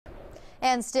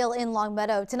And still in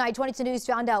Longmeadow, tonight 22 News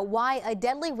found out why a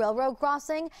deadly railroad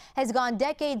crossing has gone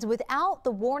decades without the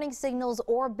warning signals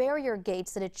or barrier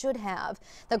gates that it should have.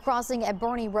 The crossing at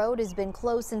Burney Road has been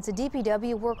closed since a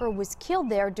DPW worker was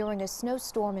killed there during a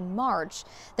snowstorm in March.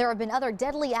 There have been other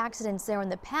deadly accidents there in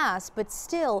the past, but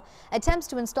still, attempts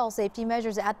to install safety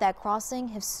measures at that crossing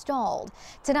have stalled.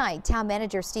 Tonight, Town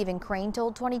Manager Stephen Crane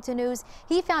told 22 News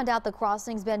he found out the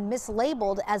crossing's been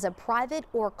mislabeled as a private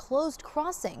or closed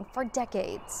crossing for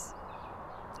decades.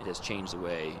 It has changed the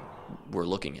way we're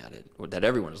looking at it, or that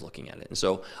everyone is looking at it. And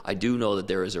so I do know that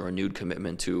there is a renewed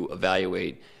commitment to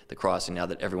evaluate the crossing now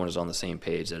that everyone is on the same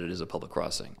page that it is a public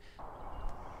crossing.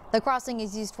 The crossing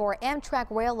is used for Amtrak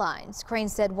rail lines. Crane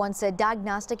said once a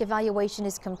diagnostic evaluation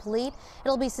is complete,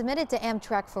 it'll be submitted to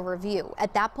Amtrak for review.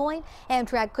 At that point,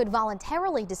 Amtrak could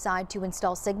voluntarily decide to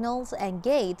install signals and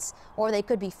gates, or they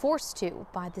could be forced to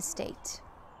by the state.